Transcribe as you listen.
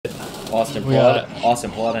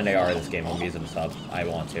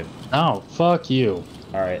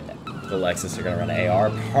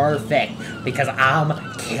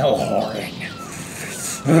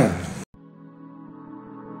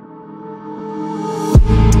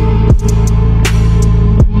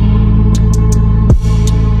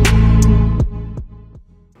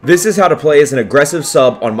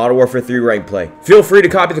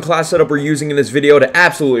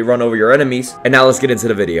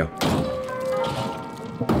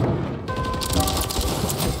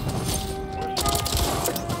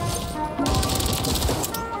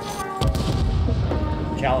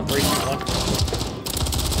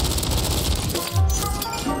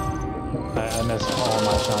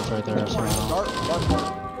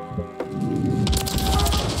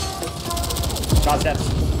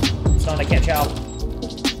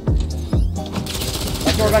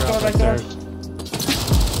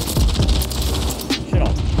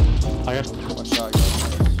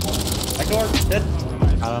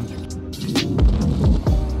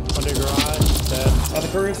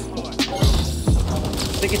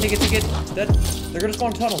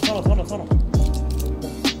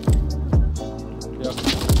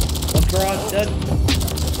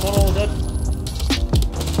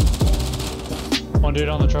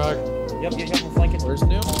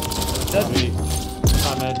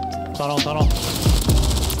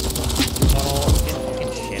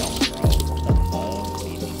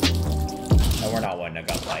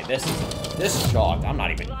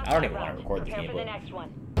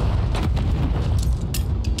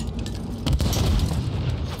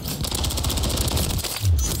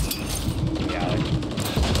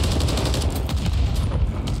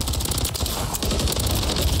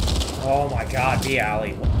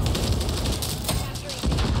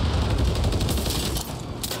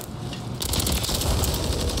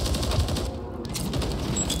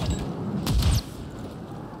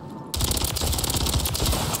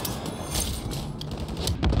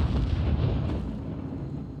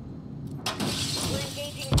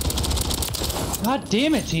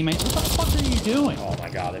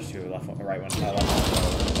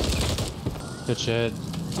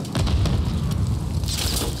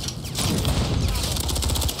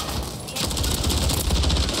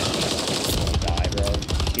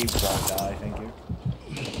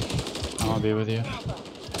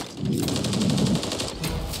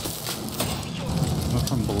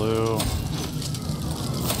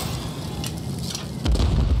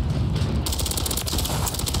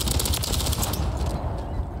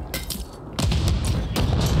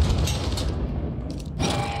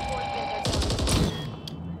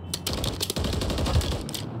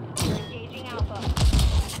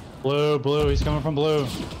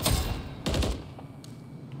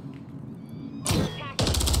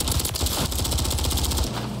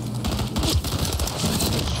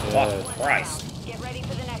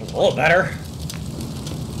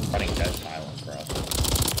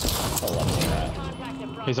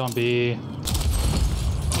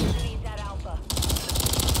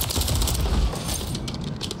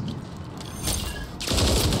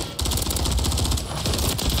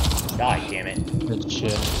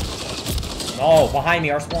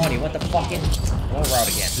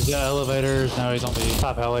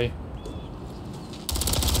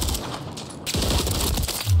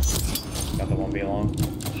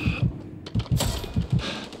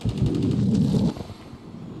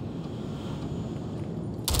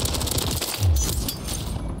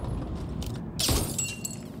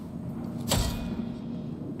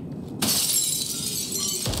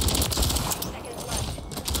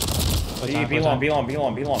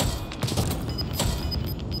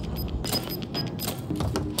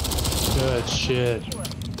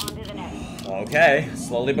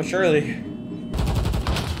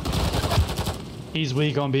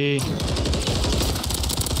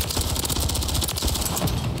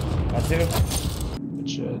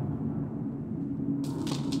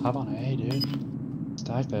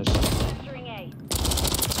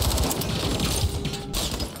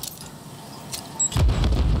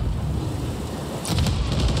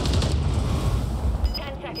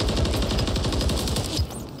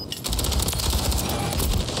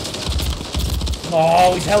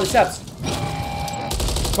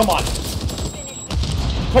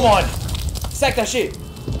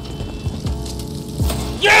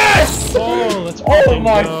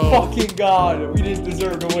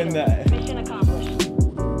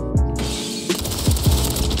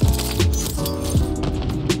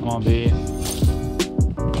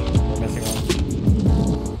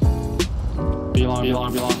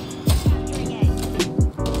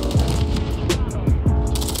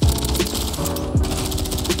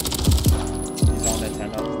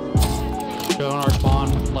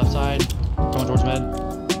going towards med.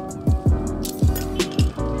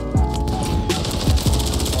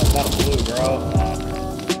 Oh, it's not a blue, bro.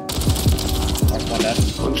 One dead.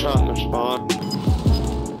 One shot in the spawn.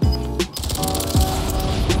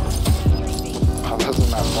 Oh, doesn't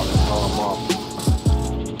that fucking blow him up?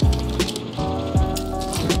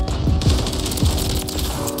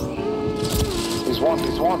 He's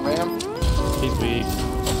one, man. He's weak.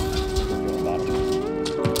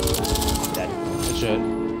 Dead. Good shit.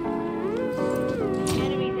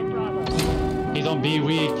 Enemies at Bravo. He's on B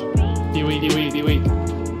weak. B weak, B weak, B weak.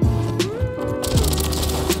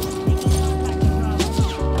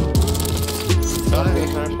 Got it,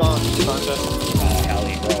 he's gonna spawn. Spawn dead. Oh,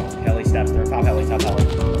 heli, bro. Heli steps there. Top heli, top heli.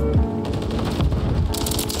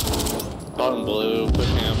 Bottom blue,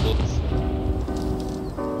 pushing up blue.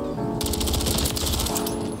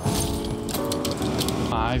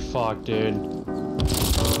 My fuck, dude.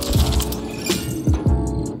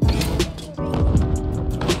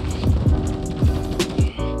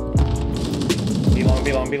 Be long,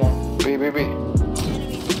 be long, be long. B. Be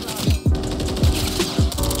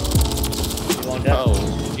long dead. Oh,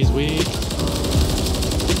 He's weak.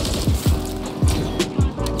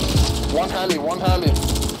 One heli.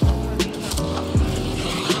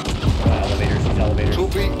 Elevators, these elevators.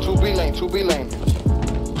 2B lane.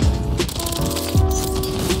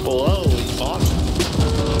 below, he's bottom.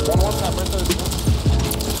 One time, right there.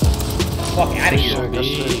 Fuck out of here. Good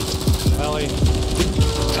shit. Belly.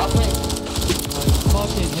 Top lane.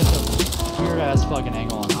 Fucking hit the weird ass fucking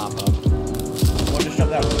angle on hop up. One just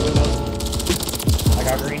jumped out the window. I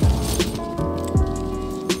got green.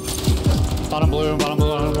 Bottom blue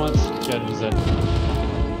on him once. Good, he's dead.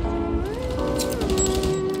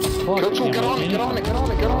 Fuck, Kill two, damn get on it.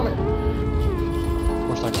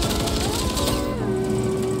 We're stuck.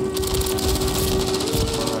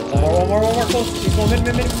 One more, close. He's going mid.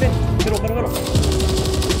 Middle.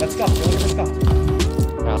 That's scuffed. You're looking for scuffed.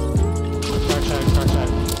 Yeah. Car check.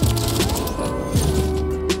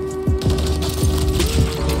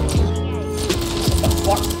 What the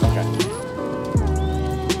fuck? Okay.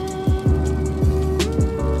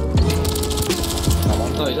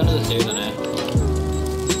 Oh, he's under the stairs on it.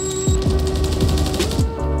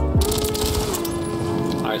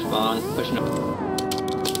 I spawn, pushing up.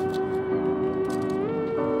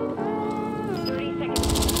 30 seconds.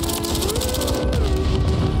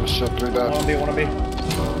 Shit, 3 down. One on B.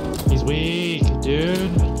 He's weak,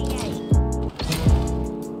 dude.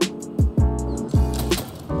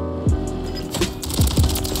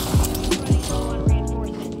 Running low on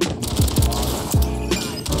reinforcements.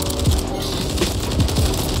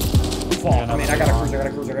 Fuck, I mean, I gotta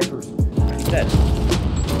cruise. He's dead.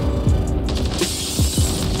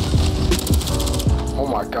 Oh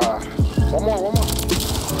my god. One more.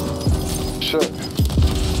 Shit.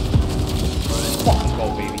 Fucking go,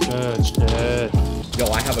 baby. Good shit. Yo,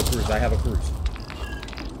 I have a cruise.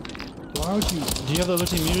 Why would you? Do you have the other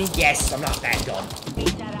team muted? Yes, I'm not that dumb.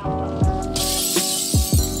 Beat that alpha.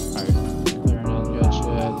 Alright. Clearing in. Good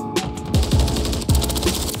shit.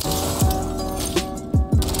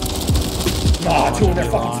 Nah, two in there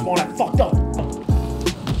fucking spawn. I fucked up.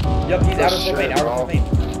 Yup, he's out of Shit, propane, bro.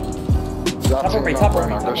 Top Team top up right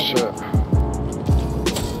now. top Good shit.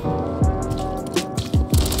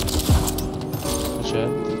 Good shit.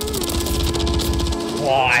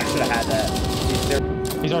 Oh, I should have had that.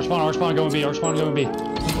 He's our spawn going B. No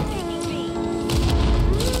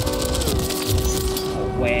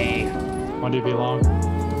way. One dude be long.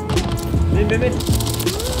 Mid.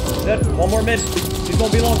 Dead. One more mid. He's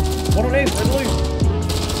gonna be long. One on A, right blue.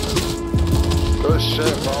 Good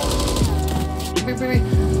shit, bro. B.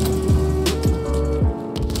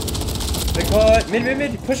 Big cut.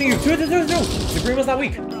 Mid. Pushing you. Two. The green was not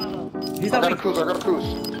weak. He's I not gotta weak. cruise.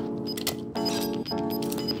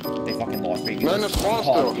 They fucking lost, baby. Man, it's spawn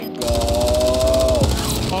still. Fucking go.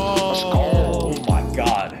 Oh. Oh my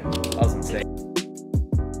god. That was insane.